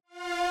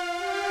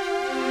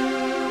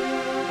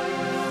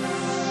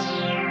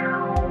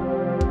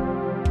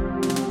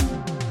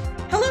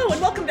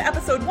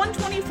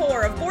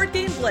24 of Board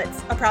Game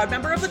Blitz, a proud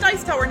member of the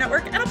Dice Tower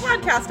Network and a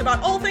podcast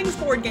about all things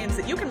board games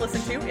that you can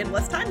listen to in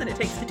less time than it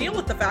takes to deal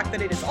with the fact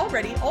that it is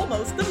already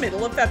almost the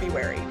middle of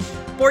February.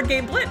 Board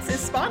Game Blitz is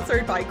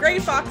sponsored by Grey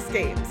Fox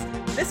Games.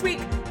 This week,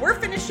 we're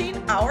finishing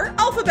our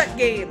alphabet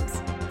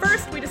games.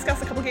 First, we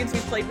discuss a couple games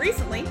we've played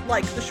recently,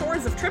 like The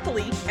Shores of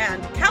Tripoli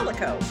and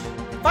Calico.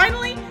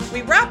 Finally,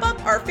 we wrap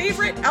up our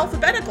favorite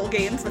alphabetical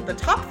games with the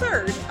top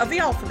third of the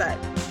alphabet.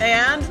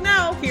 And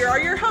now, here are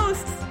your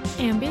hosts,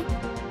 Ambi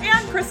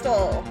and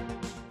Crystal.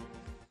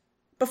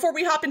 Before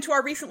we hop into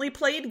our recently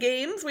played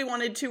games, we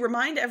wanted to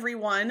remind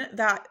everyone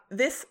that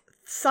this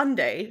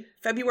Sunday,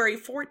 February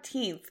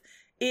 14th,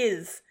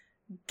 is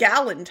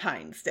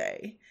Galentine's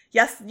Day.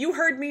 Yes, you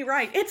heard me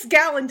right. It's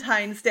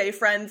Galentine's Day,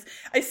 friends.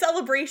 A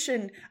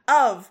celebration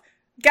of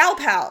gal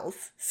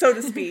pals, so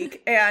to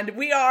speak. And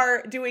we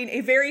are doing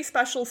a very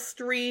special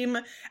stream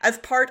as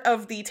part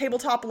of the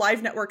Tabletop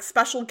Live Network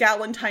special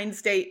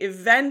Galentine's Day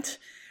event,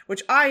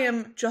 which I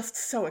am just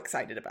so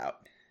excited about.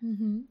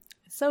 Mm-hmm.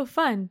 So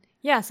fun.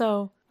 Yeah,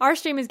 so our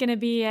stream is going to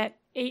be at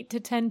 8 to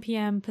 10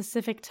 p.m.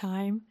 Pacific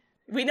time.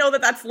 We know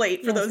that that's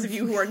late for those of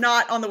you who are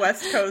not on the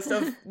west coast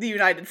of the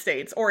United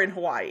States or in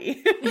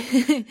Hawaii.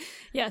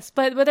 Yes,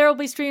 but there will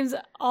be streams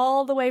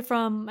all the way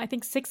from, I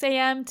think, 6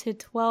 a.m. to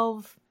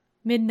 12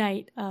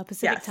 midnight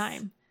Pacific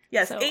time.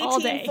 Yes, so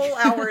 18 full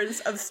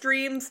hours of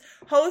streams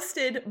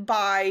hosted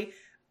by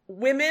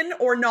women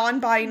or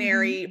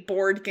non-binary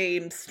board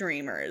game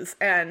streamers.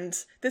 And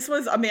this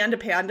was Amanda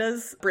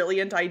Panda's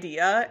brilliant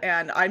idea,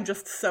 and I'm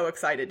just so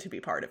excited to be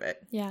part of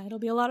it. Yeah, it'll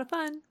be a lot of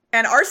fun.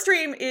 And our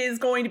stream is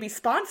going to be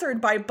sponsored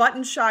by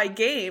Button Shy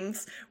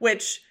Games,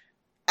 which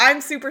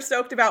I'm super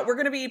stoked about. We're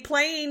going to be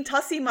playing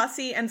Tussie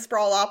Mussy and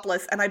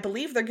Sprawlopolis, and I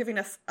believe they're giving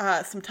us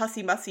some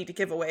Tussie Mussy to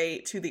give away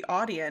to the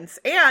audience.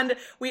 And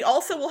we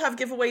also will have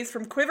giveaways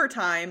from Quiver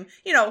Time.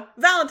 You know,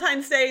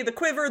 Valentine's Day, the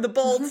quiver, the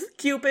bolts,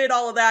 Cupid,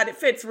 all of that. It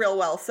fits real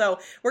well. So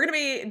we're going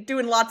to be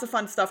doing lots of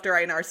fun stuff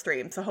during our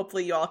stream. So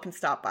hopefully you all can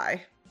stop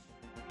by.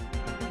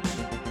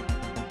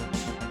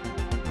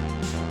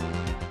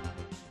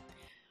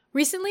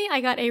 Recently,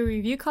 I got a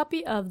review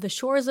copy of The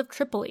Shores of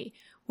Tripoli,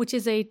 which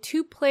is a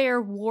 2-player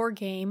war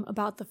game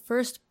about the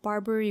First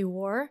Barbary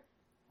War,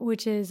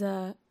 which is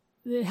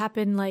it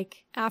happened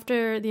like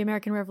after the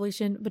American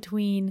Revolution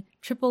between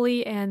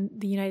Tripoli and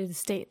the United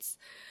States.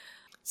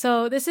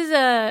 So this is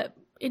a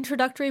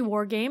introductory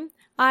war game.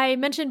 I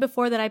mentioned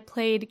before that I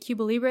played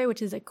Cuba Libre,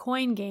 which is a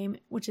coin game,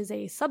 which is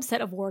a subset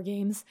of war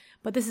games,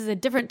 but this is a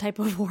different type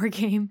of war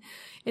game.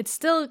 It's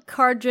still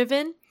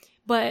card-driven,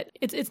 but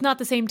it's not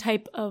the same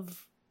type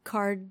of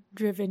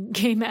card-driven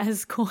game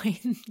as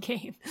coin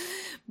game,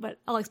 but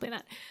I'll explain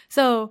that.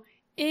 So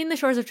in The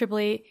Shores of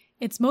Tripoli,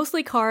 it's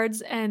mostly cards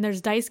and there's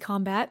dice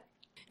combat.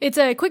 It's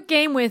a quick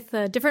game with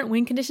different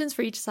win conditions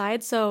for each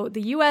side. So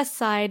the US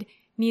side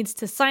needs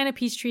to sign a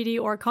peace treaty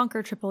or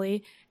conquer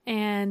Tripoli,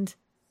 and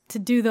to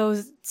do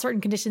those,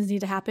 certain conditions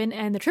need to happen.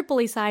 And the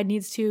Tripoli side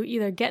needs to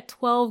either get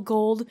 12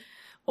 gold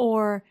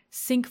or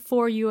sink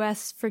 4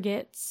 US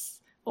frigates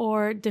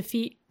or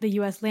defeat the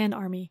US land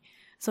army.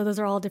 So those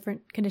are all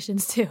different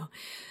conditions too.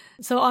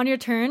 So on your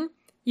turn,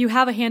 you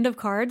have a hand of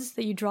cards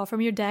that you draw from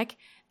your deck,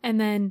 and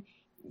then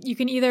you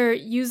can either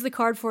use the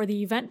card for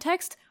the event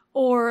text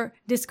or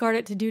discard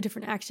it to do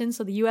different actions.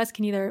 So the US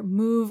can either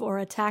move or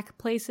attack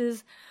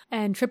places,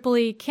 and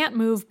Tripoli can't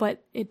move,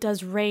 but it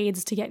does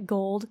raids to get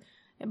gold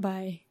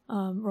by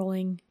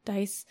rolling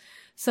dice.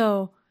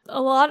 So a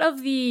lot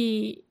of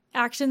the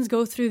actions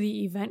go through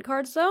the event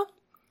cards though.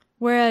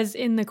 Whereas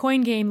in the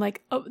coin game,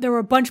 there were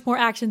a bunch more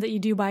actions that you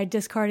do by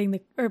discarding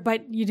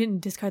but you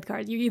didn't discard the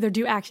card. You either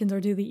do actions or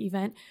do the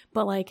event,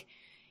 but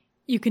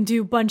you can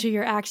do a bunch of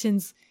your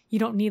actions. You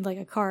don't need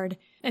a card,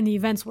 and the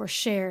events were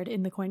shared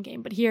in the coin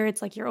game. But here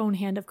it's your own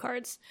hand of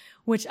cards,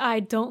 which I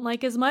don't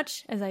like as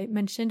much as I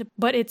mentioned,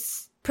 but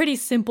it's pretty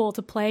simple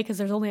to play because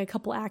there's only a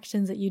couple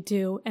actions that you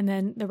do, and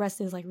then the rest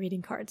is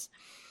reading cards.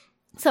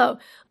 So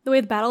the way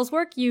the battles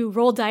work, you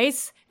roll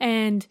dice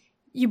and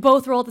you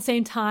both roll at the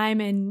same time,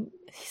 and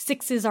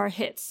 6s are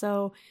hits.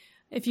 So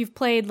if you've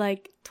played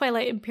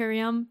Twilight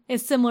Imperium,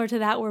 it's similar to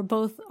that where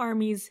both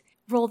armies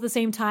roll at the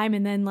same time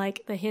and then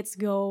the hits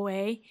go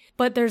away.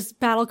 But there's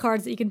battle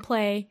cards that you can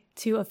play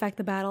to affect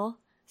the battle,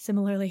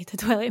 similarly to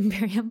Twilight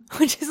Imperium,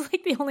 which is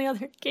the only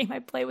other game I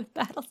play with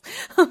battles.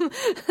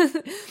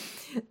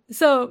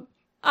 So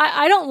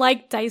I don't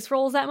like dice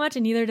rolls that much,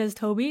 and neither does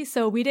Toby.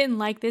 So we didn't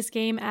like this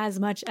game as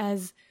much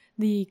as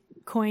the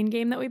coin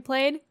game that we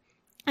played.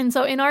 And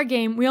so in our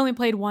game, we only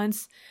played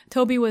once.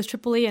 Toby was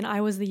Tripoli and I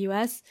was the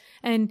US.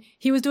 And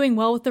he was doing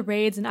well with the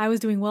raids and I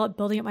was doing well at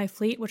building up my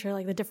fleet, which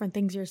are the different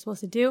things you're supposed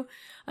to do.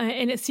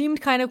 And it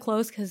seemed kind of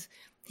close because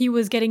he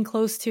was getting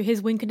close to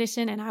his win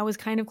condition and I was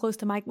kind of close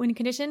to my win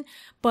condition.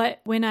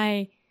 But when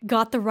I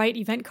got the right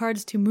event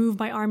cards to move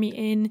my army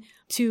in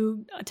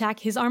to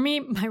attack his army,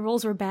 my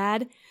rolls were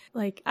bad.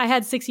 I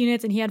had 6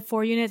 units and he had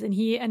 4 units, and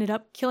he ended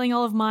up killing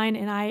all of mine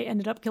and I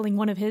ended up killing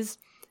one of his.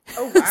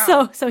 Oh,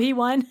 wow. So he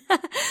won.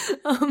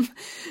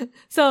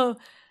 So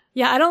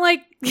Yeah, I don't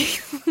like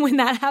when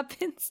that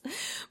happens.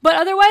 But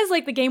otherwise,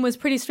 like, the game was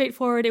pretty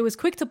straightforward. It was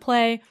quick to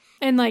play.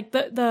 And like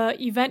the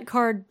event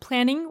card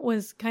planning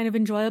was kind of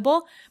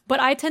enjoyable. But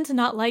I tend to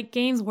not like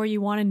games where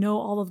you want to know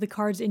all of the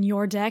cards in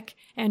your deck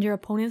and your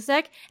opponent's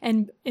deck.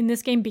 And in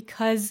this game,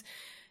 because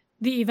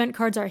the event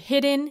cards are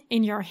hidden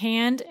in your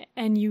hand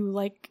and you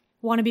like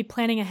want to be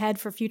planning ahead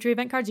for future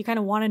event cards, you kind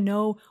of want to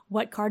know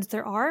what cards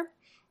there are.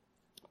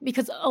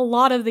 Because a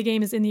lot of the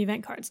game is in the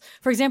event cards.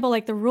 For example,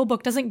 like the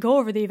rulebook doesn't go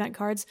over the event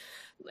cards.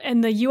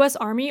 And the US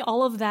Army,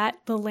 all of that,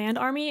 the land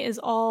army is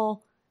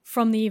all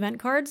from the event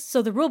cards.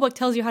 So the rulebook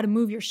tells you how to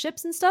move your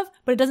ships and stuff,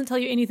 but it doesn't tell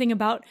you anything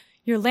about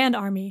your land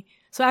army.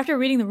 So after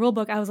reading the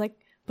rulebook, I was like,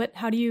 but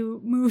how do you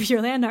move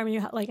your land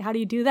army? Like, how do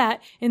you do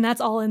that? And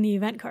that's all in the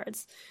event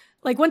cards.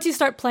 Like, once you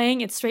start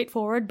playing, it's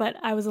straightforward, but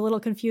I was a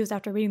little confused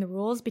after reading the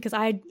rules because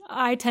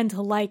I tend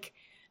to like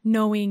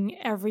knowing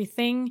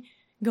everything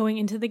going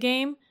into the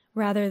game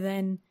rather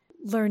than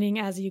learning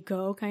as you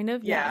go, kind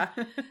of. Yeah.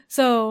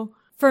 So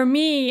for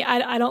me,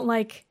 I don't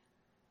like...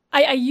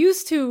 I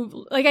used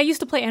to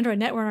play Android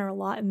Netrunner a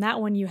lot, and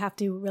that one you have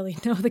to really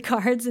know the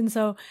cards, and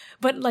so,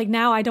 but like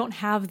now I don't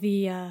have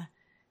the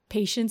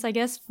patience, I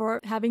guess,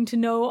 for having to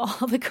know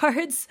all the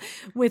cards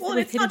with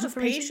it's not just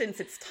patience,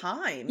 it's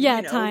time. Yeah,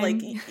 you know? time.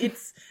 Like,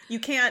 you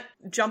can't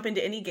jump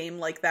into any game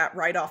like that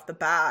right off the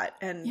bat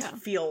and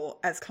feel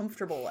as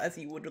comfortable as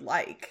you would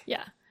like.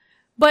 Yeah.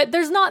 But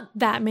there's not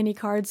that many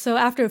cards, so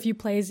after a few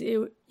plays,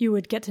 you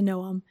would get to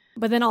know them.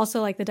 But then also,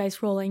 like, the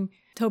dice rolling,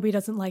 Toby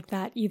doesn't like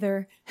that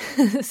either.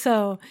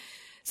 So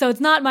it's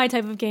not my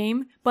type of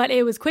game, but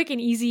it was quick and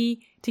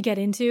easy to get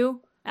into.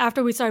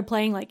 After we started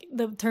playing, like,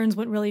 the turns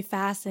went really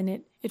fast and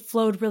it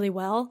flowed really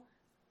well.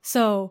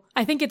 So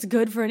I think it's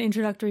good for an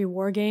introductory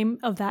war game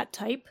of that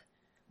type.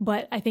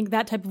 But I think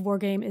that type of war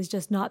game is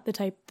just not the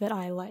type that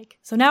I like.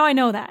 So now I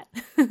know that.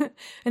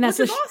 And that's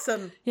Which is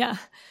awesome. Yeah.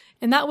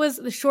 And that was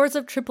The Shores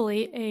of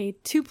Tripoli, a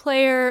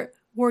 2-player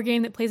war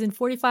game that plays in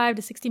 45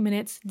 to 60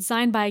 minutes,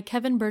 designed by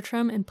Kevin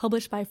Bertram and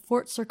published by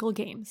Fort Circle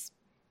Games.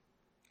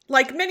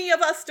 Like many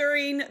of us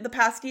during the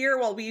past year,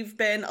 while we've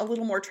been a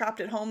little more trapped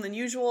at home than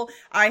usual,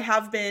 I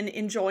have been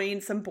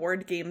enjoying some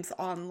board games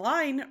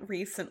online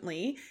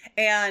recently.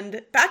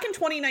 And back in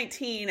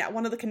 2019, at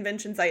one of the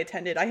conventions I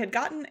attended, I had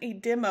gotten a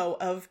demo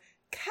of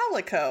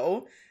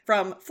Calico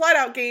from Flat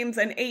Out Games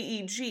and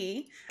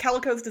AEG.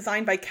 Calico's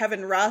designed by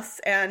Kevin Russ,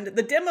 and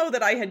the demo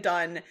that I had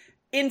done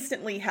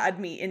instantly had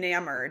me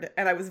enamored,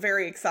 and I was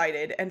very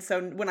excited. And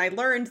so when I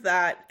learned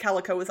that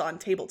Calico was on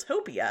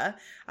Tabletopia,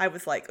 I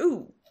was like,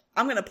 ooh,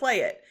 I'm going to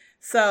play it.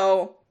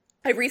 So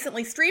I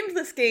recently streamed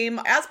this game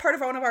as part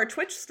of one of our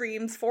Twitch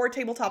streams for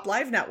Tabletop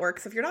Live Network.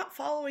 So if you're not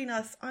following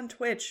us on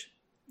Twitch,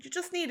 you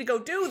just need to go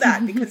do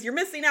that because you're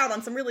missing out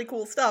on some really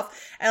cool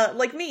stuff.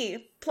 Like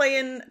me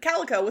playing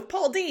Calico with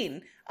Paul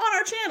Dean on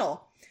our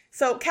channel.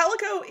 So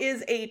Calico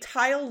is a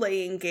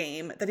tile-laying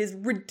game that is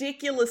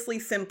ridiculously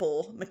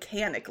simple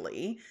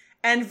mechanically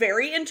and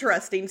very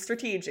interesting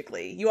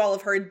strategically. You all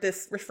have heard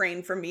this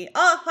refrain from me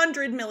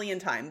 100 million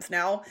times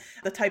now.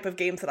 The type of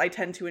games that I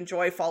tend to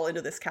enjoy fall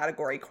into this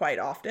category quite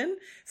often.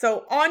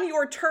 So on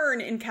your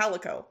turn in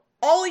Calico,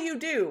 all you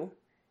do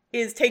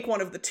is take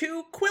one of the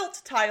 2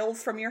 quilt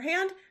tiles from your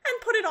hand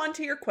and put it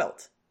onto your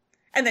quilt.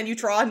 And then you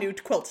draw a new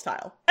quilt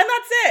tile. And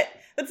that's it!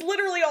 That's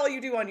literally all you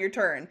do on your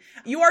turn.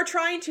 You are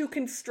trying to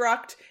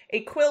construct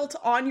a quilt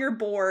on your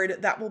board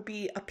that will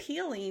be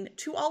appealing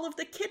to all of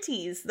the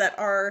kitties that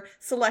are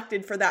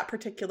selected for that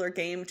particular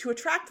game to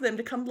attract them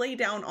to come lay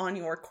down on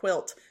your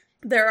quilt.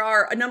 There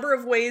are a number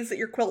of ways that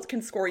your quilt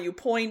can score you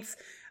points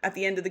at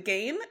the end of the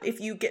game. If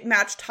you get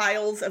matched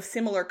tiles of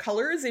similar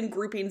colors in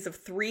groupings of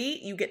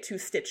 3, you get to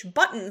stitch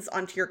buttons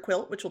onto your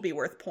quilt, which will be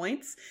worth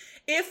points.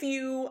 If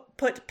you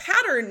put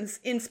patterns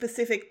in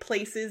specific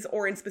places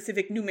or in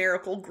specific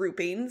numerical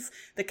groupings,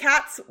 the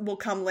cats will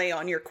come lay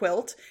on your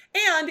quilt.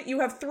 And you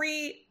have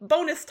 3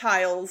 bonus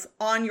tiles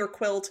on your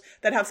quilt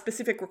that have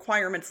specific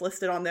requirements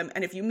listed on them.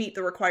 And if you meet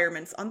the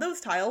requirements on those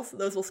tiles,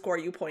 those will score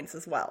you points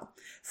as well.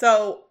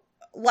 So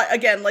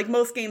again, like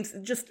most games,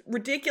 just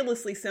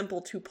ridiculously simple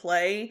to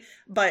play,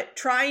 but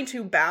trying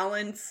to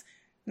balance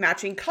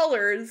matching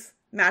colors,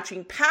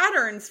 matching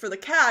patterns for the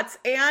cats,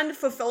 and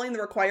fulfilling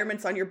the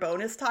requirements on your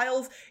bonus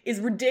tiles is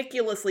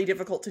ridiculously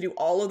difficult to do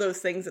all of those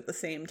things at the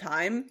same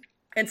time.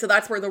 And so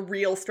that's where the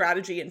real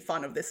strategy and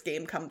fun of this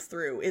game comes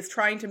through, is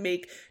trying to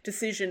make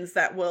decisions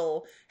that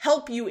will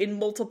help you in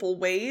multiple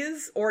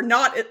ways or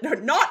not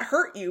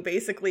hurt you,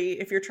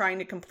 basically, if you're trying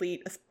to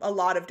complete a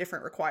lot of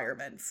different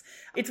requirements.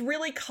 It's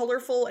really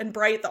colorful and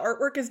bright. The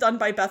artwork is done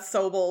by Beth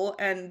Sobel,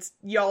 and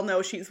y'all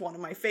know she's one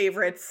of my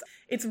favorites.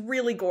 It's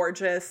really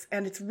gorgeous,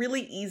 and it's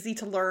really easy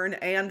to learn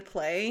and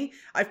play.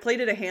 I've played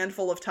it a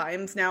handful of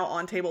times now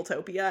on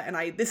Tabletopia,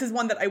 and this is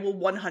one that I will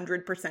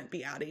 100%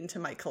 be adding to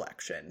my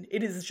collection.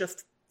 It is just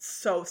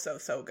so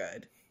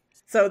good.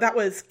 So that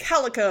was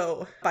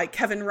Calico by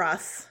Kevin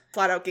Russ,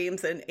 Flat Out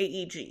Games and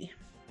AEG.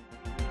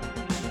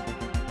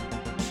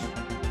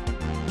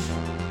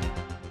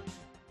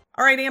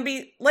 All right,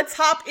 Ambi, let's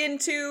hop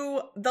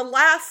into the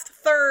last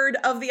third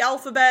of the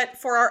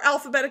alphabet for our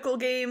alphabetical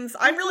games.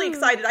 I'm really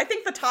excited. I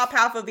think the top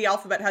half of the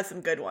alphabet has some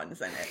good ones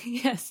in it.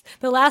 Yes,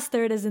 the last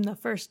third is in the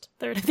first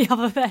third of the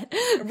alphabet.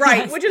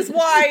 Right, Yes. which is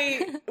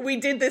why we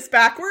did this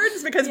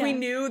backwards, because we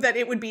knew that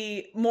it would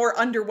be more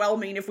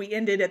underwhelming if we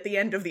ended at the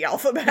end of the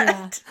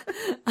alphabet.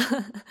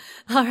 Yeah.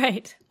 All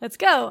right, let's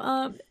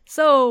go.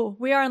 So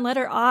we are on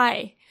letter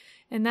I,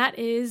 and that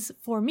is,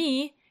 for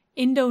me,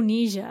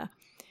 Indonesia,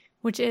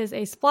 which is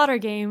a splatter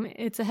game.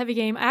 It's a heavy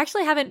game. I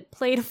actually haven't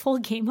played a full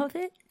game of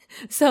it,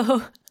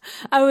 so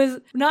I was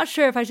not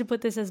sure if I should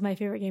put this as my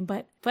favorite game,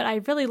 but I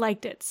really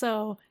liked it.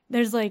 So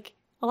there's like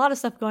a lot of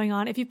stuff going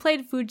on. If you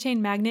played Food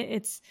Chain Magnate,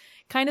 it's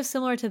kind of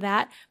similar to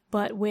that,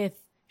 but with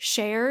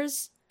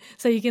shares.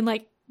 So you can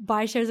like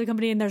buy shares of a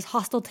company, and there's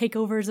hostile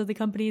takeovers of the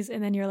companies,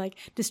 and then you're like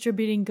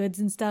distributing goods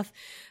and stuff.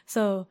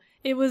 So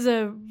it was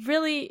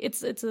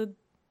it's a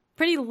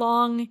pretty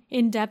long,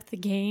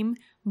 in-depth game,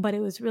 but it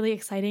was really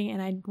exciting,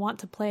 and I want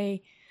to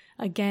play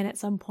again at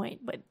some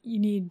point. But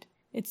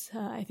it's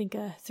I think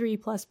a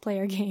 3+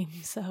 player game,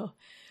 so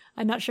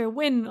I'm not sure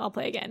when I'll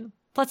play again.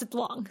 Plus it's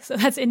long, so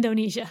that's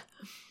Indonesia.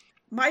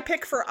 My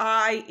pick for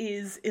I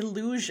is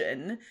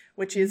Illusion,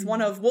 which is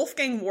one of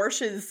Wolfgang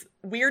Warsch's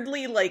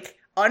weirdly like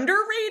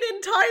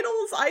underrated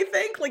titles, I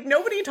think. Like,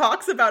 nobody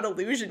talks about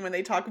Illusion when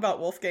they talk about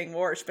Wolfgang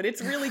Warsch, but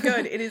it's really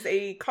good. It is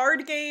a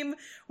card game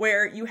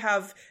where you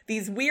have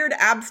these weird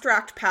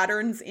abstract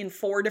patterns in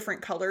 4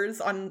 different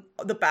colors on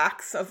the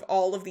backs of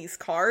all of these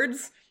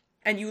cards.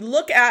 And you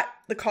look at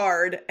the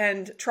card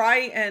and try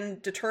and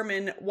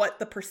determine what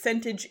the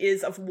percentage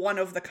is of one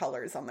of the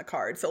colors on the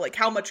card. So like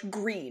how much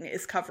green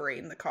is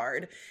covering the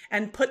card,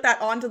 and put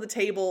that onto the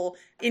table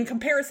in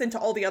comparison to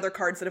all the other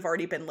cards that have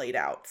already been laid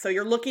out. So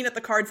you're looking at the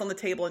cards on the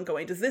table and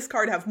going, does this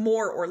card have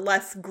more or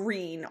less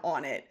green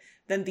on it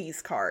than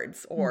these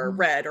cards, or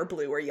red or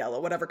blue or yellow,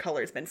 whatever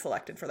color has been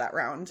selected for that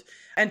round.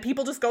 And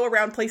people just go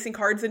around placing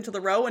cards into the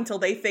row until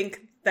they think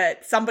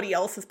that somebody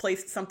else has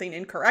placed something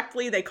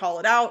incorrectly. They call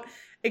it out.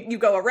 You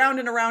go around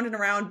and around and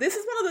around. This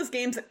is one of those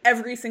games that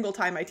every single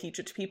time I teach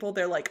it to people,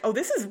 they're like, oh,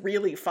 this is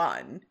really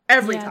fun.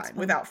 Every time,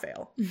 without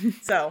fail.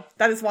 So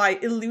that is why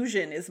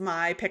Illusion is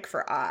my pick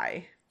for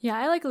I. Yeah,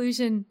 I like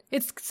Illusion.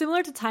 It's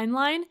similar to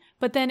Timeline,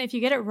 but then if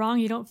you get it wrong,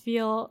 you don't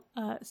feel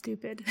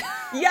stupid.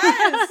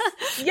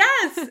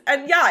 Yes.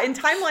 And yeah, in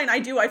Timeline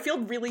I feel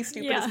really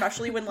stupid,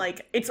 especially when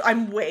like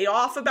I'm way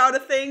off about a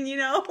thing, you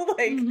know?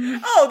 Like,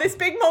 oh, this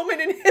big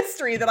moment in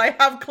history that I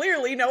have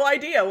clearly no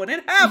idea when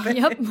it happened.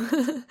 Yep.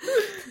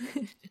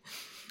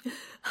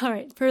 All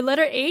right. For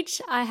letter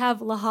H, I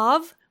have Le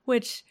Havre,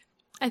 which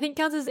I think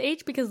counts as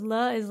H because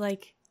Le is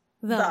like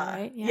the.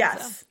 Right? Yeah,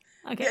 yes. So.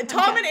 Okay, yeah,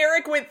 Tom and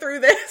Eric went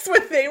through this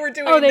when they were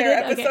doing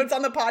their episodes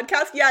on the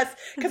podcast. Yes,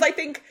 because I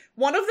think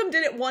one of them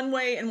did it one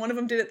way and one of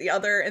them did it the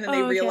other, and then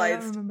they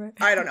realized,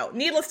 I don't know.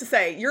 Needless to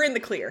say, you're in the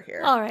clear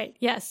here. All right,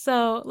 yes.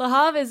 So Le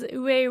Havre is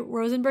Uwe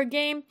Rosenberg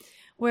game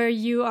where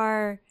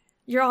you're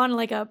on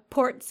like a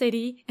port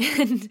city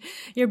and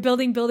you're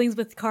building buildings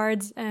with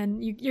cards,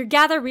 and you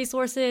gather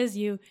resources,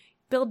 you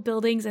build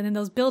buildings, and then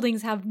those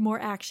buildings have more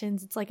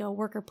actions. It's like a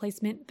worker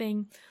placement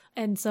thing.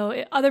 And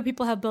so other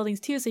people have buildings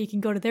too, so you can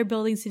go to their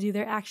buildings to do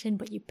their action,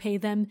 but you pay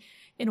them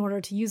in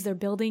order to use their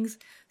buildings.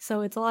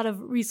 So it's a lot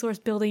of resource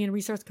building and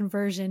resource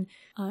conversion.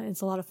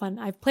 It's a lot of fun.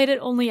 I've played it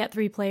only at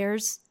 3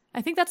 players.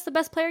 I think that's the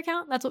best player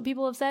count. That's what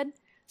people have said.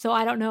 So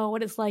I don't know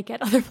what it's like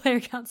at other player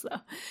counts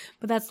though.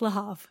 But that's Le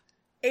Havre.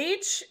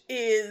 H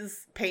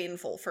is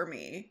painful for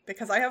me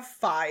because I have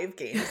 5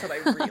 games that I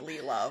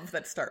really love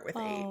that start with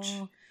H.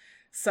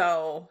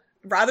 So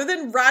rather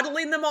than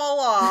rattling them all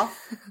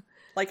off,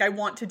 like I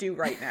want to do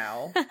right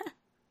now,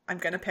 I'm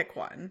going to pick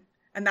one.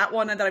 And that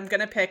one that I'm going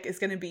to pick is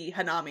going to be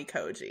Hanami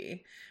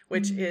Koji,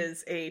 which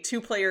is a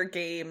 2-player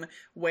game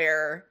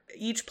where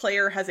each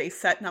player has a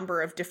set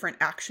number of different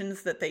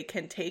actions that they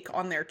can take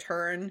on their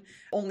turn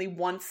only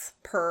once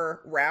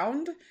per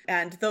round.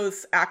 And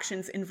those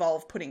actions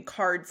involve putting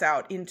cards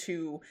out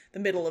into the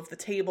middle of the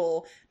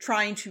table,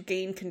 trying to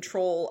gain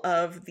control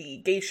of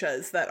the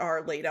geishas that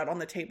are laid out on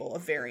the table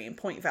of varying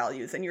point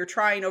values. And you're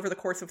trying over the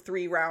course of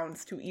 3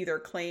 rounds to either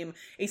claim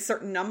a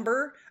certain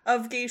number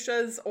of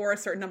geishas or a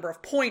certain number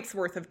of points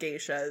worth of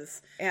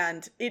geishas.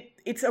 And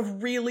it's a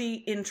really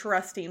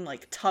interesting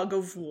like tug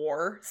of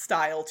war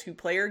style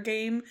 2-player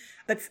game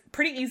that's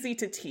pretty easy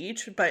to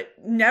teach but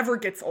never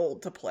gets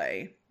old to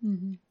play.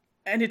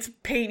 And it's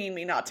paining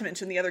me not to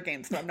mention the other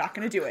games, but I'm not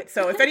going to do it.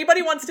 So if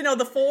anybody wants to know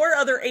the 4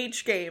 other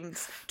H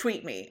games,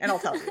 tweet me and I'll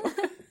tell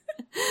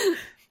you.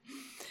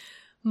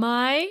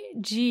 My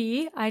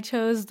G, I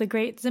chose The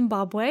Great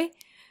Zimbabwe,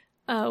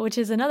 which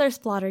is another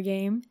splatter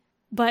game,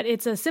 but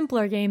it's a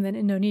simpler game than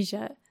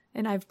Indonesia,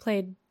 and I've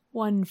played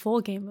 1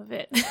 full game of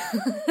it.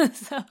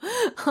 So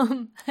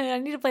I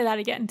need to play that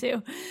again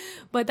too.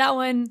 But that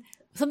one,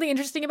 something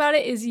interesting about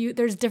it is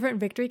there's different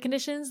victory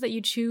conditions that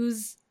you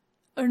choose.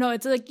 Or no,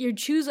 it's like you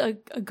choose a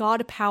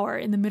god power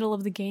in the middle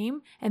of the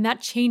game, and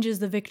that changes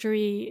the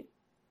victory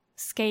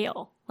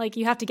scale. Like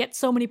you have to get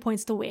so many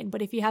points to win.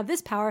 But if you have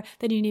this power,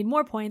 then you need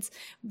more points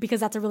because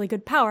that's a really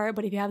good power.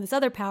 But if you have this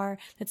other power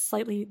that's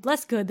slightly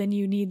less good, then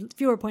you need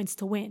fewer points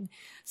to win.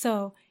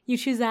 So you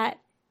choose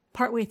that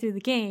partway through the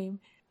game.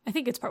 I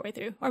think it's partway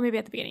through, or maybe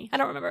at the beginning. I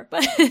don't remember,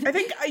 but I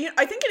think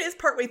it is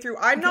partway through.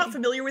 I'm not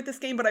familiar with this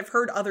game, but I've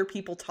heard other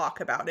people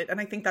talk about it,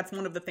 and I think that's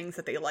one of the things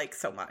that they like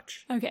so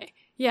much. Okay,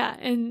 yeah,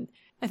 and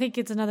I think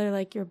it's another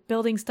like you're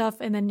building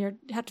stuff, and then you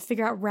have to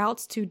figure out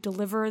routes to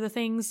deliver the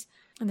things.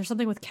 And there's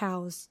something with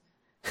cows.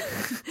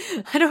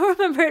 I don't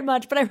remember it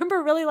much, but I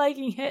remember really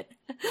liking it.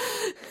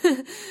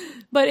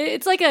 But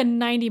it's like a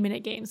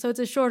 90-minute game, so it's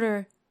a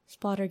shorter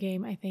Splatter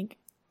game, I think.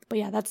 But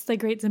yeah, that's the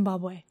Great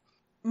Zimbabwe.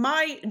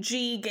 My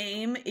G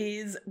game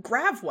is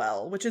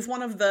Gravwell, which is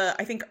one of the,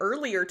 I think,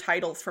 earlier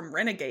titles from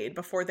Renegade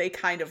before they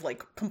kind of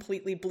like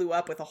completely blew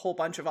up with a whole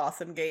bunch of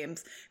awesome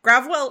games.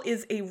 Gravwell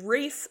is a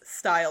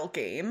race-style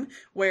game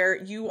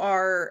where you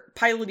are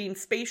piloting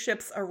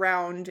spaceships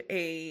around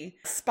a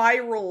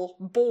spiral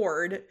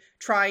board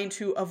trying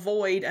to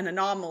avoid an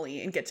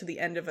anomaly and get to the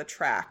end of a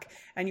track.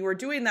 And you are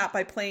doing that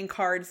by playing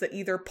cards that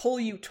either pull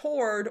you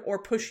toward or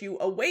push you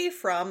away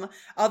from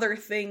other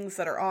things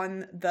that are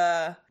on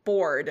the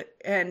board.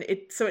 And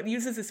it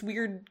uses this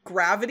weird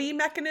gravity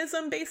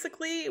mechanism,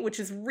 basically,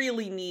 which is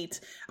really neat.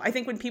 I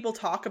think when people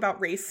talk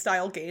about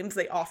race-style games,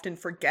 they often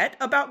forget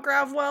about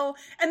Gravwell,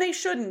 and they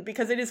shouldn't,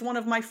 because it is one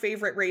of my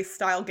favorite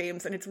race-style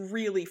games, and it's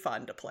really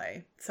fun to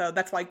play. So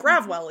that's why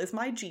Gravwell is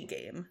my G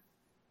game.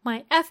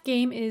 My F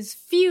game is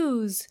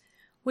Fuse,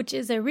 which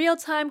is a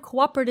real-time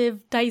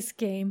cooperative dice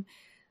game.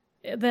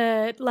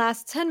 The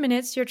last 10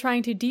 minutes, you're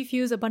trying to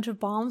defuse a bunch of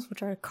bombs,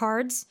 which are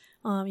cards.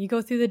 You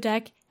go through the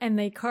deck, and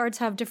the cards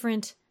have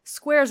different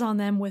squares on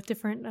them with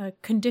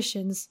different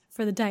conditions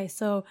for the dice.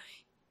 So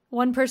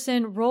one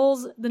person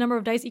rolls the number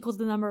of dice equal to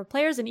the number of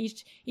players, and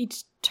each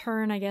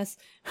turn, I guess,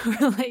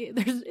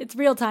 it's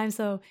real time,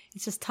 so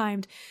it's just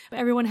timed. But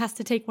everyone has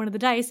to take one of the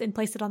dice and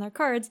place it on their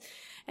cards,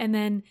 and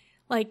then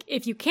like,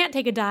 if you can't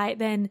take a die,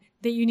 then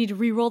you need to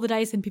re-roll the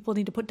dice and people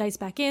need to put dice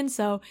back in.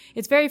 So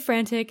it's very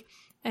frantic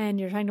and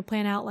you're trying to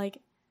plan out, like,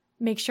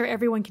 make sure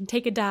everyone can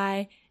take a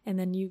die and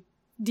then you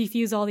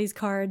defuse all these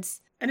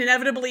cards. And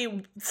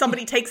inevitably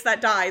somebody takes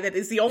that die that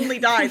is the only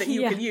die that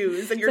you can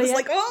use. And you're just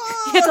like,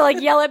 oh! You have to, like,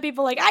 yell at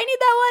people like, I need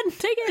that one!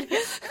 Take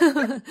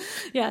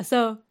it! Yeah,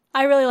 so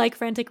I really like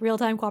frantic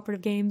real-time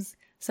cooperative games.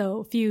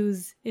 So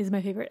Fuse is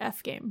my favorite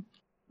F game.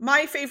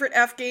 My favorite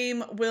F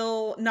game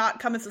will not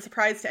come as a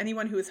surprise to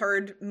anyone who has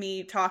heard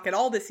me talk at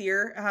all this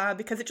year,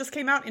 because it just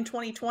came out in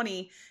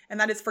 2020, and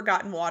that is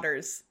Forgotten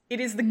Waters. It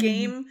is the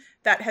game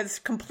that has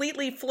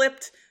completely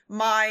flipped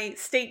my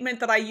statement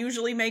that I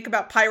usually make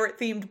about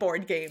pirate-themed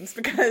board games,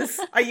 because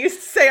I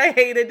used to say I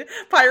hated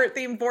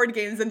pirate-themed board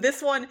games, and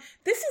this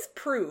is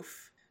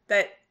proof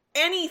that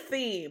any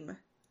theme,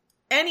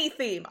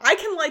 I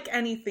can like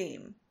any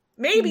theme.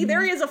 Maybe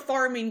there is a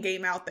farming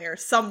game out there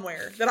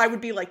somewhere that I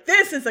would be like,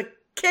 this is a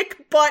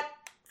kick-butt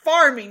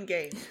farming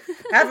game.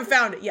 I haven't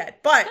found it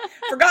yet, but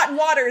Forgotten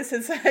Waters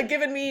has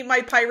given me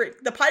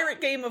the pirate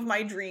game of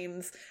my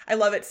dreams. I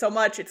love it so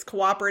much. It's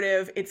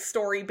cooperative. It's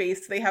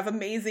story-based. They have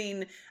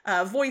amazing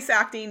voice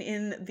acting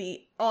in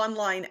the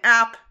online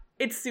app.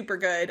 It's super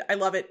good. I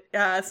love it.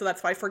 So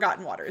that's why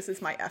Forgotten Waters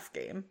is my F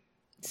game.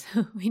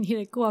 So we need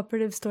a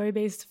cooperative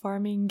story-based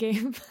farming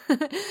game.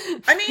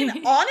 I mean,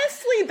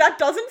 honestly, that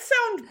doesn't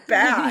sound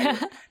bad. Yeah.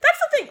 That's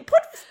the thing. Put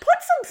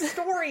some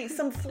story,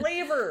 some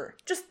flavor.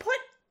 Just put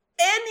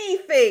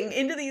anything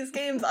into these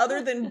games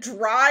other than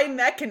dry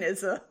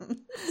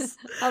mechanisms.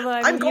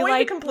 I'm going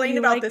to complain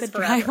about this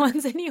forever. Dry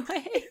ones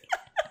anyway.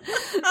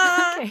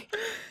 Okay.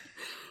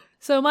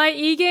 So my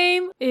E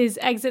game is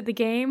Exit the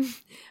Game.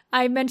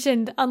 I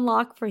mentioned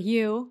Unlock for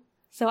You.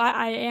 So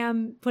I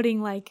am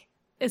putting like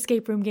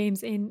escape room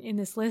games in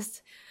this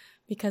list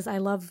because I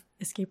love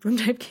escape room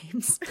type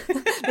games.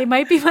 They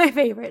might be my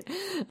favorite.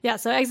 Yeah,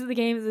 so Exit the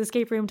Game is an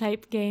escape room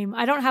type game.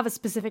 I don't have a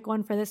specific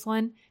one for this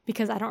one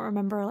because I don't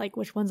remember like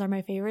which ones are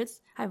my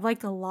favorites. I've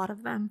liked a lot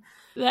of them.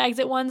 The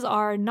Exit ones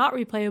are not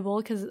replayable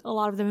because a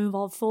lot of them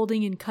involve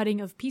folding and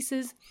cutting of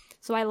pieces.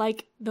 So I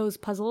like those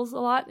puzzles a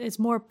lot. It's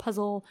more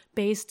puzzle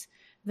based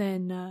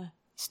than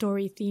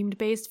story themed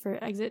based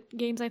for Exit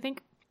games, I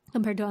think,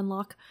 compared to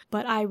Unlock.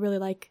 But I really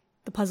like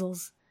the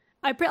puzzles.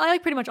 I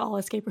like pretty much all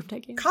escape room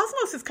type games.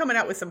 Cosmos is coming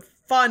out with some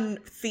fun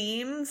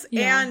themes,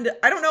 and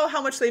I don't know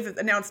how much they've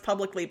announced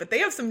publicly, but they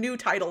have some new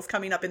titles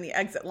coming up in the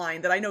Exit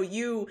line that I know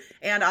you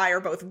and I are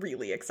both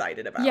really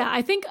excited about. Yeah,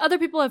 I think other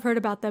people have heard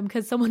about them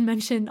because someone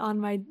mentioned on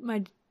my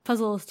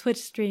puzzles Twitch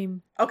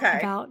stream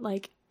about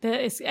like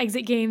the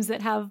Exit games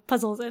that have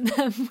puzzles in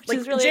them, which like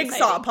is really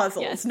jigsaw exciting.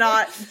 Puzzles,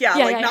 not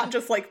not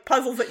just like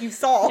puzzles that you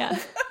solve. Yeah.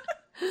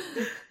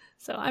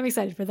 So I'm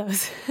excited for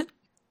those.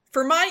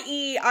 For my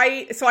E,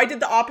 I did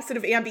the opposite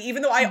of Ambi.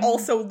 Even though I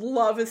also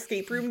love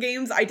escape room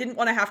games, I didn't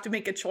want to have to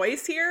make a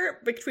choice here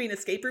between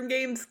escape room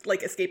games,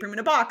 like Escape Room in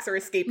a Box or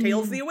Escape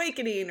Tales The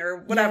Awakening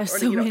or whatever,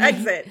 Yeah, or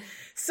Exit.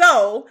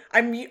 So I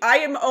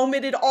am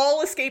omitted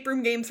all escape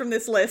room games from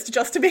this list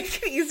just to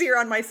make it easier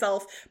on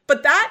myself.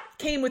 But that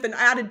came with an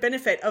added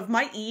benefit of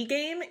my E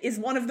game is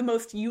one of the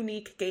most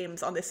unique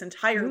games on this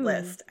entire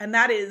list. And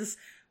that is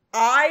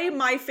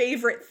My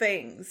Favorite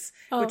Things,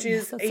 which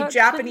is a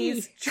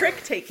Japanese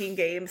trick-taking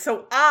game.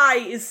 So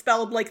I is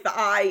spelled like the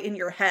I in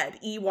your head,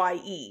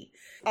 E-Y-E.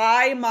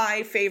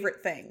 My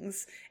Favorite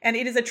Things. And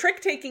it is a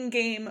trick-taking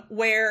game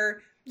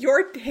where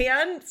your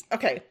hands...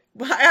 Okay,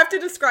 I have to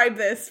describe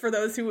this for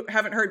those who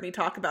haven't heard me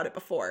talk about it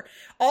before.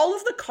 All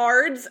of the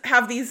cards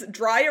have these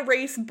dry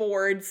erase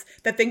boards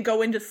that then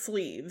go into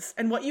sleeves.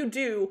 And what you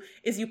do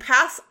is you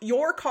pass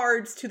your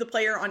cards to the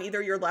player on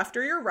either your left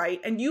or your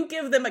right, and you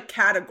give them a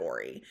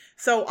category.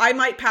 So I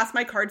might pass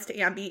my cards to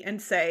Ambi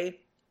and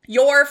say,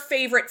 your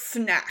favorite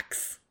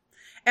snacks.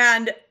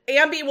 And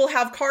Ambi will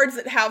have cards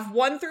that have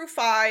 1 through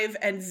 5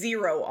 and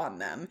 0 on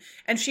them.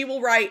 And she will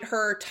write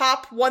her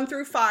top 1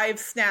 through 5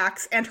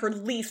 snacks and her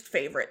least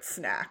favorite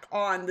snack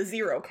on the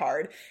 0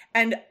 card.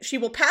 And she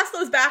will pass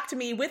those back to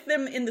me with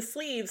them in the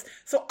sleeves.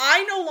 So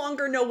I no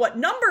longer know what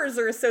numbers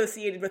are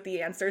associated with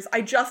the answers.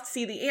 I just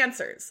see the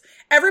answers.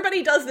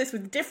 Everybody does this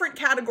with different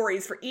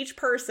categories for each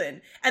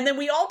person. And then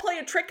we all play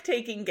a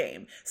trick-taking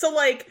game. So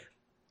like...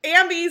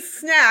 Ambi's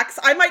snacks,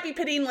 I might be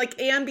pitting like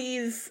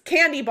Ambi's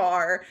candy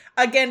bar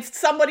against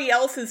somebody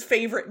else's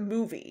favorite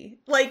movie.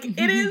 Like,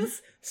 it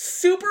is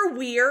super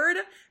weird,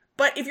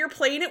 but if you're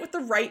playing it with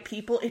the right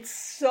people, it's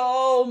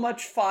so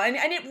much fun.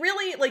 And it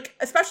really, like,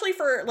 especially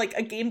for like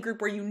a game group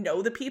where you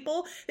know the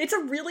people, it's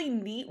a really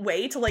neat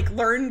way to like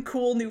learn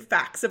cool new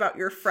facts about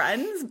your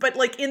friends, but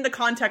like in the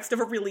context of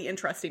a really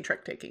interesting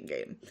trick-taking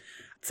game.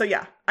 So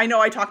yeah, I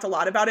know I talked a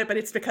lot about it, but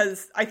it's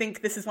because I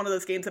think this is one of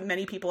those games that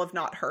many people have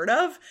not heard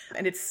of.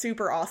 And it's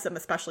super awesome,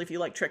 especially if you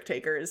like trick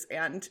takers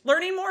and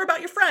learning more about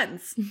your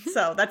friends.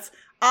 So that's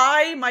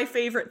My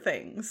Favorite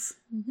Things.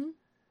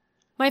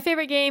 My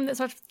favorite game that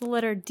starts with the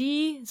letter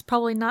D is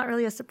probably not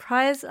really a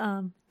surprise.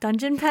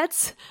 Dungeon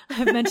Pets,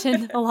 I've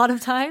mentioned a lot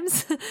of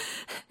times,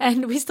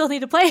 and we still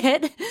need to play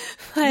it.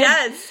 But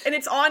yes, and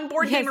it's on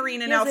Board Game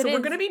Arena now, so we're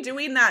going to be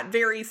doing that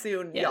very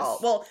soon, y'all.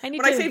 Well,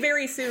 when I say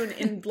very soon,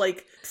 in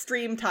like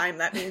stream time,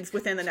 that means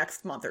within the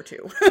next month or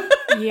two.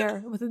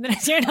 Within the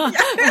next year, no.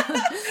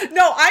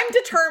 No, I'm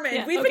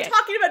determined. We've been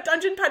talking about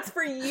Dungeon Pets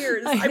for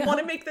years. I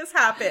want to make this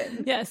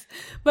happen. Yes,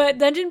 but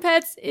Dungeon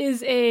Pets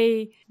is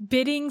a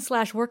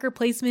bidding/worker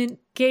placement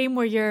game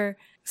where you're...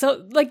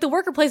 So, like, the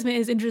worker placement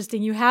is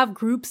interesting. You have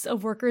groups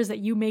of workers that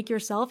you make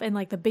yourself, and,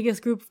 like, the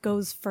biggest group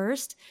goes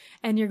first,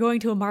 and you're going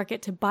to a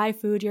market to buy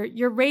food.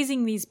 You're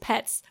raising these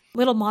pets,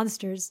 little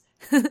monsters,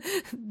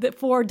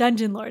 for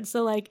dungeon lords.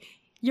 So, like,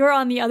 you're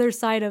on the other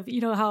side of,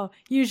 you know, how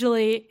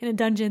usually in a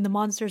dungeon the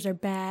monsters are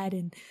bad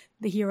and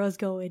the heroes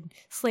go and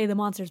slay the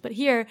monsters. But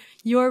here,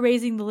 you're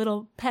raising the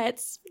little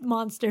pets,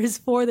 monsters,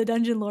 for the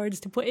dungeon lords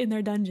to put in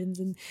their dungeons.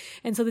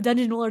 And so the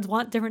dungeon lords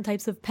want different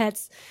types of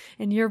pets,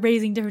 and you're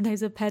raising different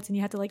types of pets, and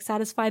you have to, like,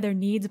 satisfy their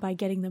needs by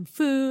getting them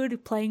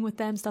food, playing with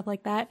them, stuff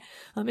like that.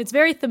 It's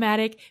very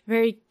thematic,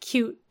 very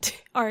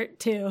cute art,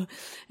 too.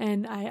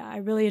 And I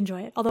really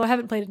enjoy it, although I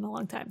haven't played it in a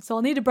long time. So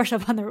I'll need to brush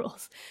up on the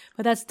rules.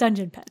 But that's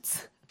Dungeon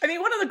Pets. I mean,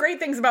 one of the great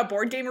things about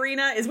Board Game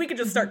Arena is we can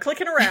just start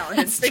clicking around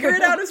and figure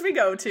it out as we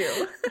go,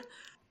 too.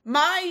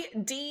 My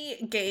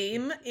D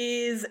game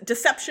is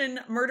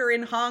Deception Murder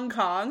in Hong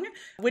Kong,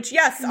 which,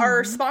 yes,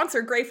 our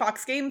sponsor, Grey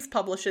Fox Games,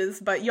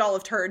 publishes, but y'all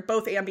have heard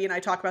both Ambi and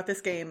I talk about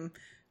this game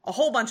a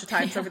whole bunch of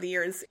times over the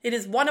years. It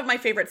is one of my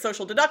favorite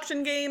social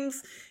deduction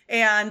games,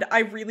 and I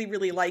really,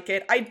 really like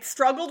it. I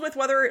struggled with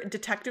whether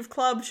Detective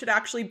Club should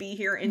actually be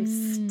here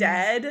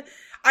instead.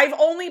 I've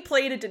only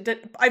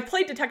played I've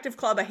played Detective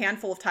Club a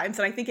handful of times,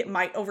 and I think it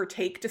might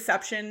overtake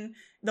Deception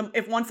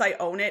if once I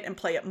own it and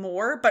play it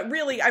more. But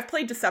really, I've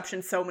played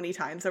Deception so many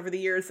times over the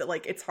years that,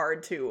 like, it's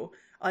hard to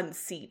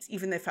unseat,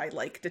 even if I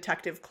like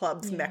Detective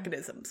Club's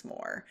mechanisms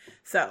more.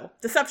 So,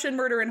 Deception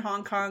Murder in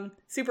Hong Kong,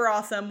 super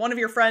awesome. One of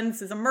your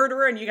friends is a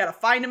murderer, and you gotta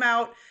find him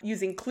out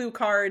using clue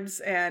cards,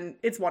 and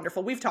it's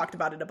wonderful. We've talked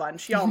about it a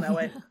bunch. Y'all know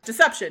it.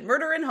 Deception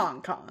Murder in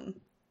Hong Kong.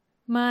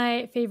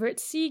 My favorite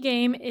C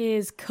game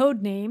is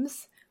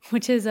Codenames,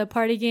 which is a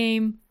party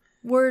game,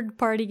 word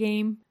party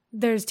game.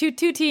 There's two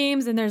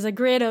teams, and there's a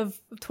grid of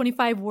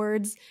 25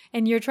 words,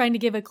 and you're trying to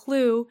give a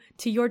clue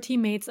to your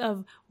teammates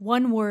of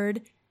one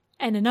word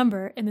and a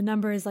number, and the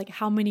number is like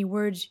how many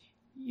words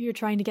you're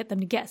trying to get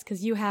them to guess,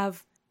 because you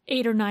have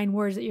 8 or 9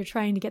 words that you're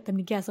trying to get them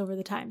to guess over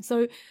the time.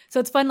 So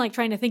it's fun, like,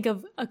 trying to think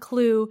of a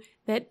clue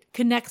that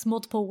connects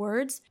multiple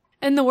words.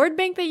 And the word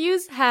bank they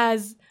use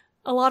has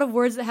a lot of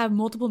words that have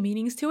multiple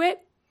meanings to it,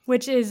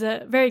 which is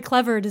a very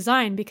clever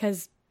design,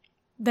 because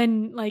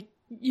then, like,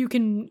 you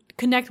can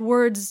connect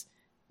words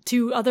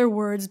to other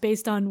words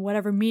based on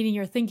whatever meaning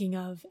you're thinking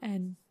of.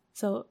 And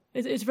so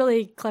it's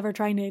really clever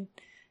trying to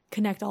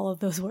connect all of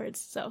those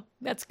words. So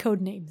that's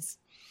Codenames.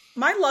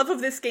 My love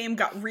of this game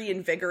got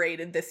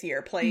reinvigorated this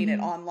year playing it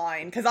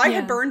online, because I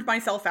had burned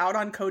myself out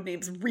on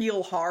Codenames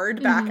real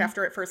hard back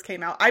after it first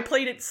came out. I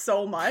played it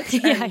so much.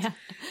 And,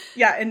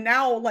 and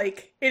now,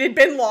 like, it had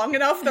been long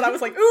enough that I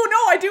was like, ooh, no,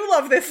 I do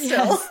love this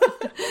still.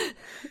 Yes.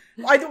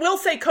 I will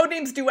say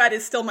Codenames Duet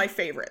is still my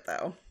favorite,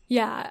 though.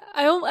 Yeah,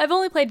 I've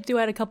only played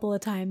Duet a couple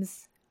of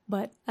times,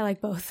 but I like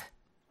both.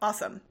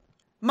 Awesome.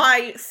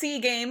 My C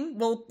game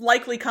will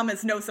likely come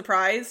as no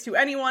surprise to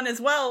anyone as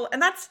well,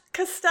 and that's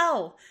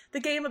Castel, the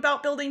game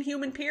about building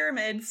human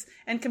pyramids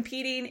and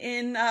competing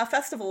in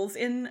festivals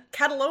in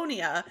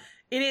Catalonia.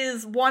 It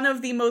is one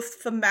of the most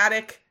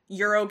thematic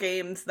Euro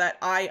games that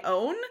I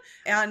own,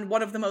 and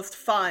one of the most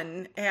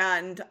fun,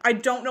 and I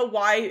don't know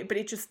why, but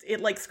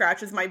it like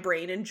scratches my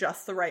brain in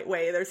just the right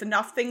way. There's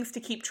enough things to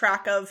keep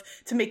track of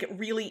to make it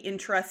really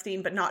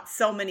interesting, but not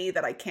so many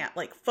that I can't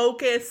like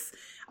focus.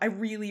 I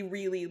really,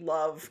 really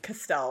love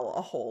Castel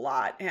a whole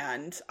lot,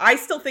 and I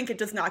still think it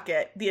does not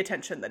get the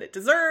attention that it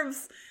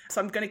deserves,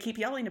 so I'm going to keep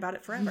yelling about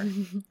it forever.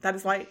 That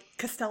is why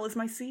Castel is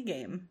my C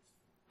game.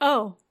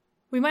 Oh,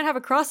 we might have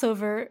a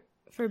crossover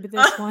for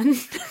this one.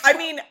 I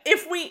mean,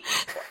 if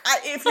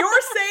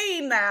you're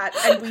saying that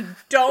and we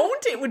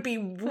don't, it would be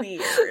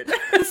weird.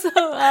 So,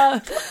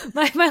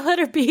 my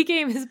letter B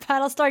game is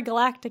Battlestar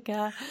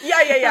Galactica.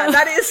 Yeah.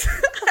 That is,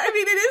 I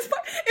mean, it is,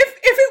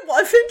 if it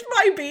wasn't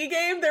my B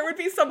game, there would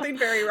be something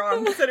very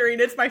wrong, considering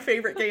it's my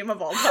favorite game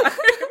of all time.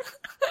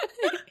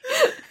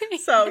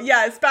 So,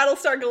 yes,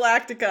 Battlestar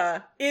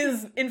Galactica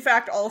is, in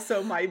fact,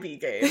 also my B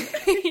game.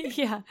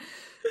 Yeah.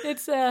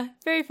 It's a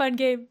very fun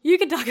game. You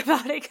can talk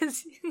about it,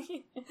 because...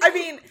 I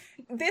mean,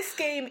 this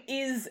game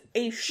is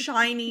a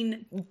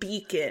shining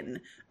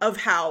beacon of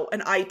how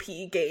an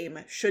IP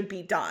game should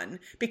be done,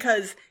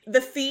 because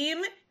the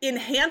theme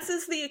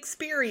enhances the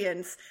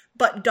experience,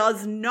 but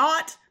does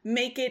not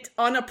make it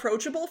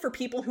unapproachable for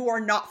people who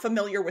are not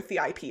familiar with the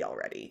IP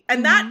already.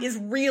 And that is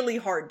really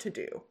hard to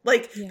do.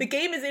 Like, the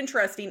game is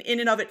interesting in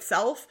and of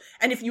itself,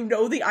 and if you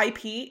know the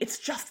IP, it's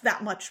just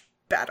that much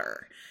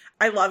better.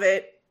 I love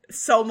it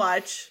so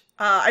much.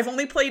 I've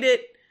only played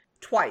it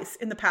twice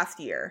in the past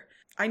year.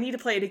 I need to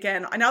play it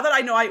again. Now that I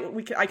know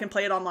I can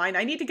play it online,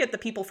 I need to get the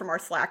people from our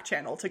Slack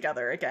channel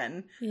together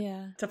again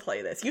to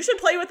play this. You should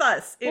play with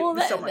us. It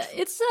was so much fun.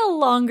 It's a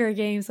longer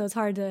game, so it's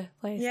hard to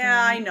play.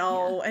 Yeah, I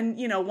know. Yeah. And,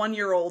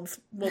 1-year-olds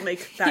will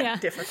make that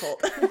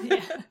difficult.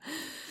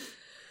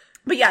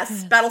 But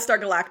yes,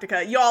 Battlestar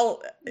Galactica.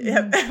 Y'all,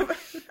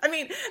 I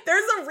mean,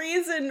 there's a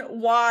reason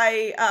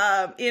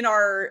why in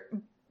our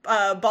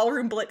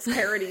Ballroom Blitz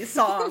parody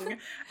song,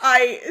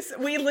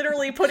 we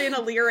literally put in a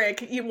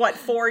lyric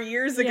 4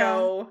 years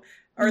ago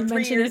or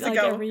 3 years ago,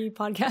 like every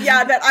podcast.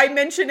 That I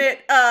mention it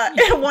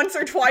once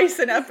or twice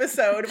an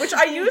episode, which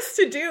I used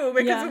to do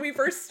because when we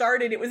first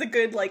started, it was a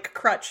good like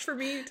crutch for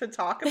me to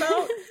talk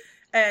about.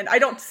 And I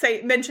don't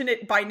mention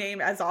it by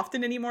name as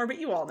often anymore, but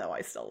you all know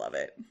I still love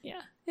it.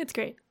 Yeah, it's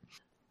great.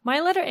 My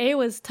letter A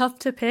was tough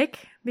to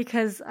pick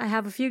because I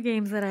have a few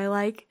games that I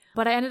like,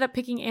 but I ended up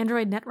picking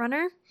Android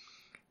Netrunner,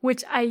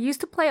 which I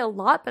used to play a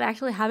lot, but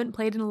actually haven't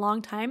played in a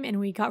long time, and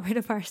we got rid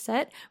of our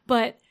set.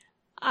 But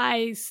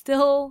I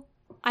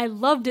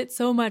loved it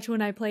so much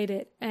when I played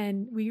it,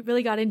 and we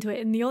really got into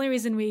it. And the only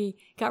reason we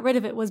got rid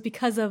of it was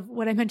because of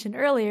what I mentioned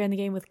earlier in the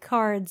game with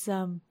cards.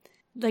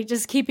 Like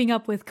just keeping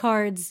up with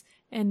cards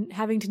and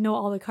having to know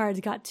all the cards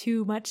got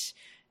too much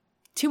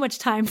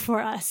time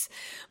for us.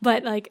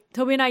 But like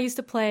Toby and I used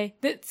to play.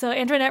 So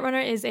Android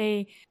Netrunner is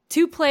a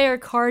 2-player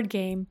card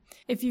game.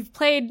 If you've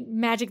played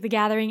Magic the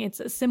Gathering, it's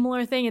a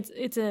similar thing.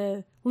 It's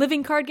a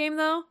living card game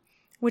though,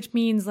 which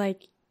means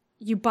like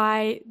you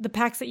buy the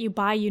packs that you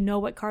buy, you know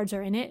what cards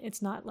are in it.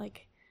 It's not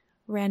like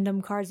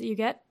random cards that you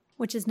get,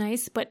 which is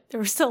nice, but there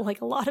were still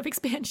like a lot of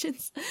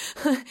expansions.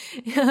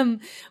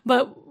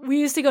 But we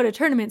used to go to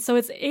tournaments, so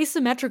it's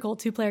asymmetrical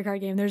 2-player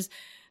card game. There's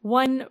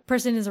one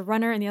person is a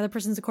runner and the other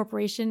person's a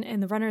corporation,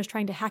 and the runner is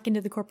trying to hack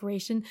into the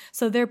corporation.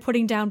 So they're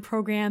putting down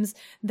programs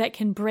that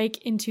can break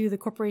into the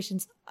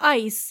corporation's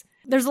ice.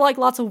 There's like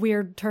lots of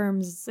weird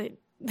terms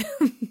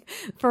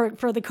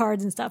for the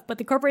cards and stuff, but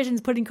the corporation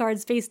is putting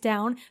cards face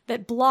down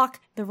that block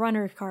the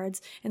runner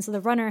cards. And so the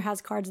runner has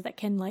cards that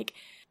can like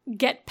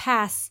get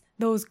past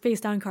those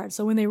face down cards.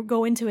 So when they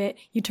go into it,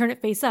 you turn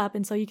it face up.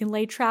 And so you can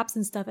lay traps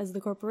and stuff as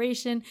the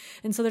corporation.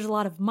 And so there's a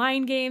lot of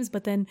mind games,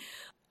 but then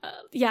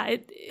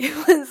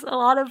it was a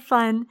lot of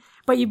fun,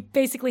 but you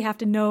basically have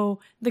to know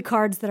the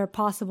cards that are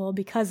possible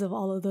because of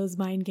all of those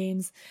mind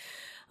games.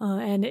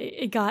 And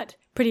it got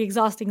pretty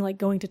exhausting, like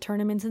going to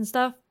tournaments and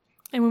stuff.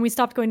 And when we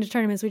stopped going to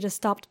tournaments, we just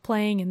stopped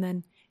playing and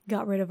then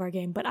got rid of our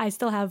game. But I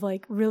still have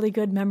like really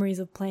good memories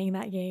of playing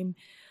that game.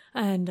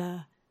 And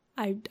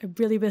I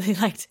really, really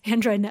liked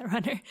Android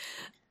Netrunner.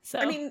 So,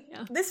 I mean,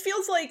 this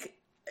feels like,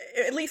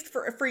 at least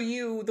for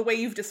you, the way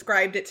you've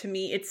described it to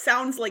me, it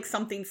sounds like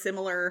something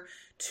similar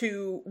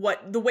to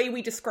the way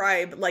we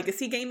describe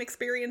legacy game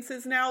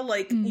experiences now.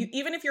 Like,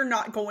 even if you're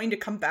not going to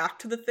come back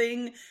to the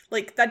thing,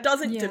 like, that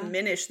doesn't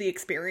diminish the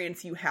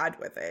experience you had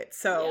with it.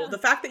 So the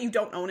fact that you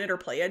don't own it or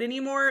play it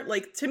anymore,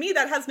 like, to me,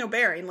 that has no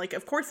bearing. Like,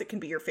 of course it can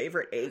be your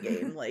favorite A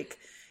game. Like,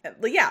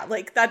 Yeah,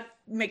 like that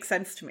makes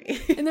sense to me.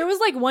 And there was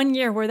like 1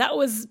 year where that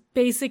was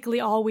basically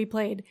all we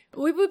played.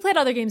 We played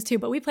other games too,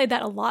 but we played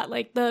that a lot.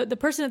 Like the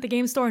person at the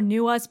game store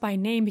knew us by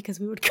name because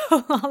we would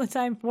go all the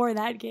time for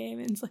that game.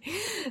 And it's like,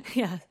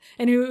 yeah.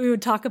 And we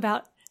would talk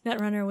about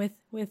Netrunner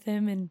with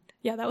him. And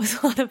yeah, that was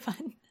a lot of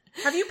fun.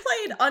 Have you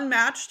played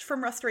Unmatched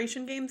from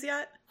Restoration Games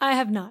yet? I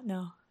have not,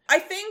 no. I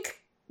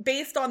think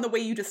based on the way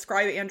you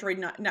describe Android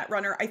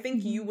Netrunner, I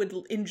think you would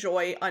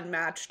enjoy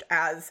Unmatched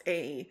as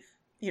a,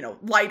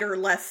 lighter,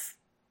 less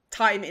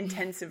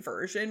time-intensive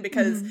version,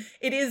 because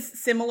it is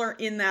similar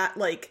in that,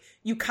 like,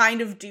 you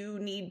kind of do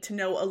need to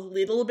know a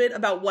little bit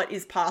about what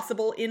is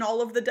possible in all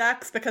of the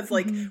decks, because,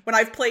 like, when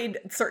I've played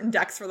certain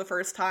decks for the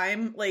first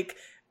time, like,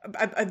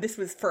 this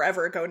was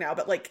forever ago now,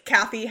 but like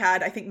Kathy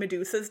had, I think,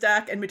 Medusa's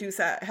deck, and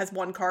Medusa has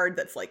one card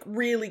that's like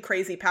really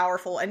crazy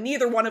powerful, and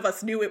neither one of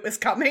us knew it was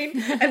coming.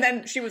 And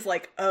then she was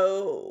like,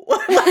 oh,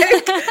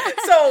 like,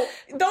 so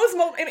those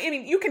I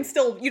mean, you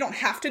don't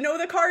have to know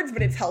the cards,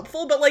 but it's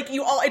helpful. But like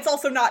it's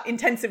also not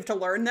intensive to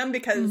learn them,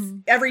 because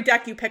every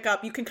deck you pick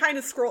up, you can kind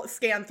of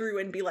scan through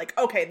and be like,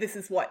 okay, this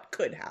is what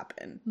could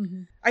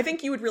happen. I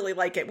think you would really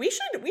like it. We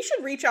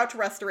should reach out to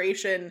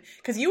Restoration,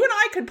 because you and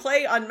I could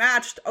play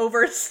Unmatched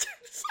over.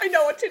 I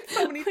know it's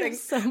so many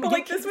things, but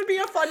like this would be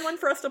a fun one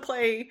for us to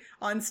play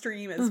on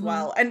stream as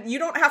well. And you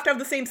don't have to have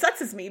the same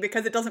sets as me,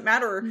 because it doesn't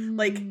matter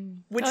like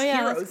which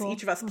heroes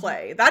each of us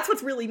play. That's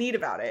what's really neat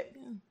about it.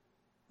 Yeah.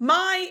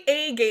 My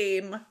A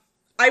game,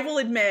 I will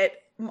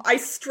admit, I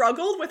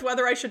struggled with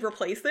whether I should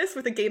replace this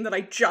with a game that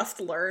I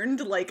just learned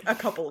like a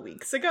couple of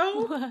weeks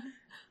ago. What?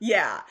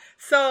 Yeah.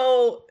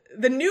 So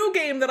the new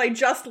game that I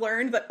just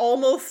learned that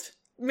almost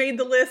made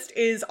the list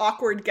is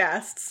Awkward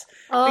Guests.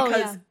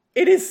 Because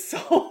it is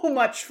so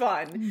much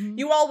fun.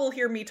 You all will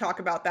hear me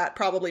talk about that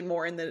probably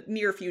more in the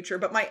near future,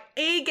 but my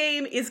A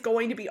game is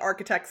going to be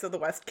Architects of the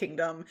West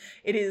Kingdom.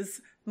 It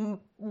is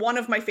one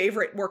of my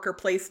favorite worker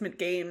placement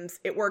games.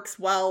 It works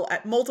well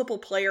at multiple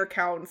player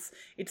counts.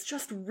 It's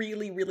just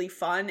really, really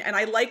fun. And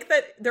I like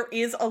that there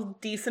is a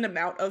decent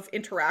amount of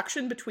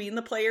interaction between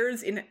the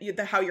players in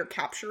how you're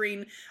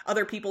capturing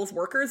other people's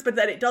workers, but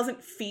that it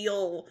doesn't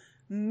feel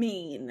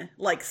mean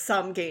like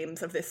some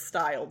games of this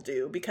style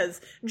do, because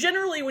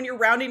generally when you're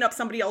rounding up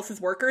somebody else's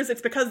workers,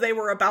 it's because they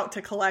were about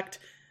to collect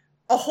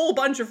a whole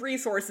bunch of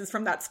resources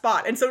from that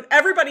spot. And so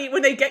everybody,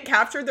 when they get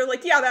captured, they're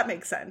like, yeah, that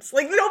makes sense.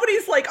 Like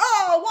nobody's like,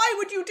 oh, why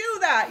would you do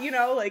that?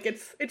 Like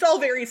it's all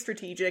very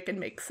strategic and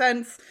makes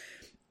sense.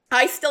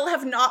 I still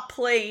have not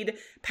played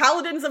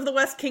Paladins of the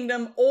West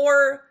Kingdom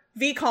or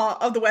Vicomte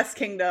of the West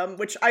Kingdom,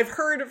 which I've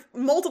heard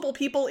multiple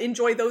people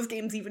enjoy those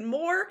games even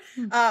more.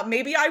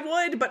 Maybe I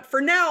would, but for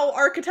now,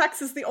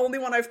 Architects is the only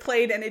one I've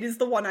played, and it is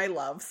the one I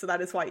love, so that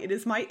is why it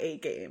is my A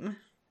game.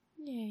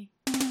 Yay.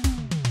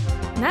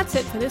 And that's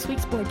it for this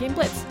week's Board Game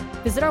Blitz.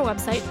 Visit our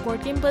website,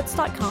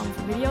 boardgameblitz.com,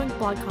 for video and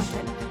blog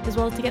content, as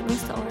well as to get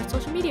links to all our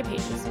social media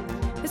pages.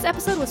 This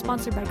episode was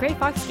sponsored by Grey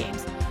Fox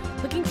Games.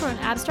 Looking for an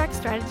abstract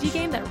strategy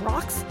game that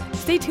rocks?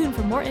 Stay tuned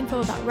for more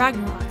info about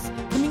Ragnaroks,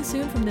 coming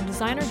soon from the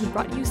designer who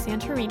brought you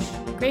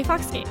Santorini. Grey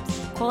Fox Games.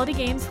 Quality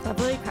games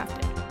cleverly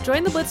crafted.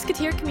 Join the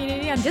Blitzketeer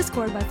community on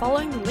Discord by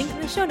following the link in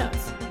the show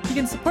notes. You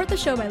can support the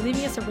show by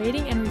leaving us a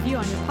rating and review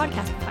on your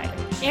podcast provider.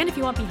 And if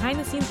you want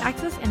behind-the-scenes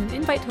access and an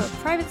invite to our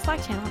private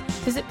Slack channel,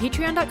 visit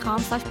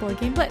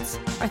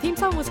patreon.com/BoardGameBlitz. Our theme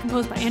song was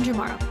composed by Andrew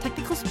Morrow.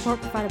 Technical support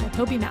provided by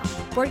Toby Mao.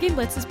 Board Game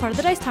Blitz is part of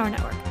the Dice Tower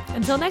Network.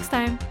 Until next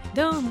time,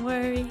 don't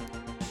worry.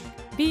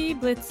 Be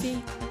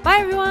blitzy. Bye,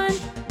 everyone.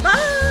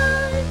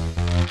 Bye.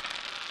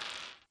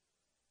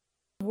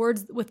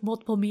 Words with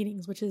multiple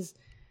meanings, which is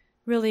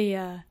really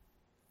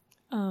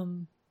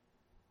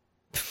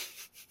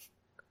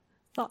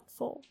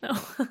thoughtful. No.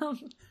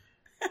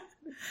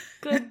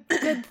 Good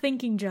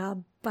thinking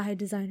job by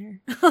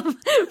designer.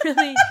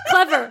 Really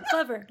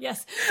clever.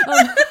 Yes.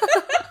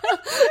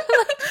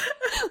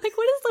 Like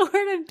what is the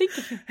word I'm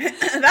thinking?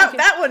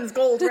 That one's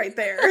gold right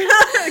there.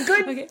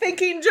 Good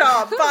thinking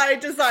job by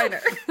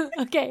designer.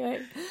 Okay,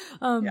 right.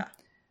 Yeah.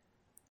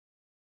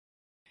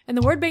 And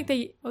the word bank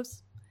they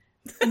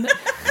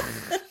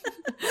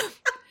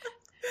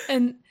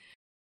and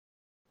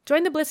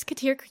join the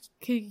Blitzketeer.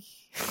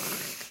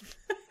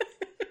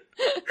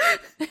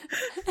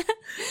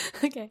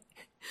 Okay.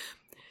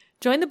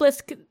 Join the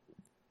Blitz.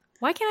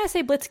 Why can't I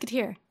say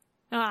Blitzketeer?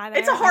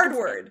 It's a hard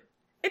word.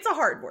 It's a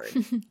hard word.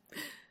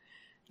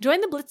 Join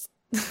the Blitz.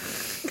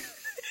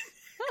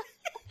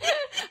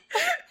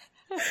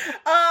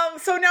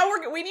 So now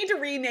we need to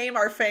rename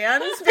our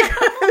fans because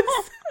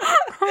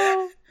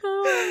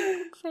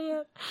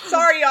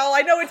sorry y'all,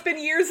 I know it's been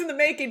years in the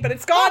making, but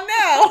it's gone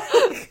now.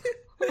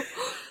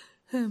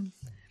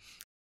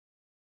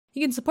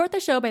 You can support the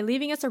show by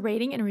leaving us a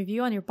rating and a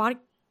review on your body.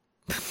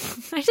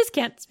 I just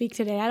can't speak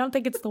today. I don't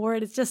think it's the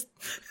word. It's just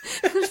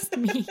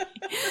me.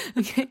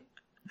 Okay.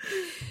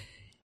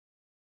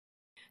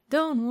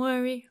 Don't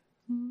worry.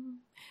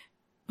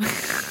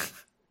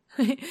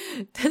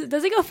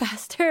 Does it go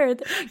faster?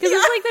 Because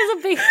it's like there's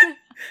a big...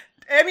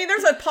 I mean,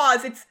 there's a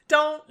pause. It's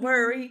don't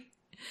worry.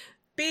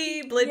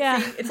 Be blitzy.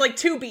 Yeah. It's like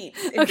 2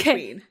 beats in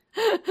between.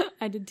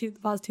 I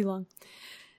did pause too long.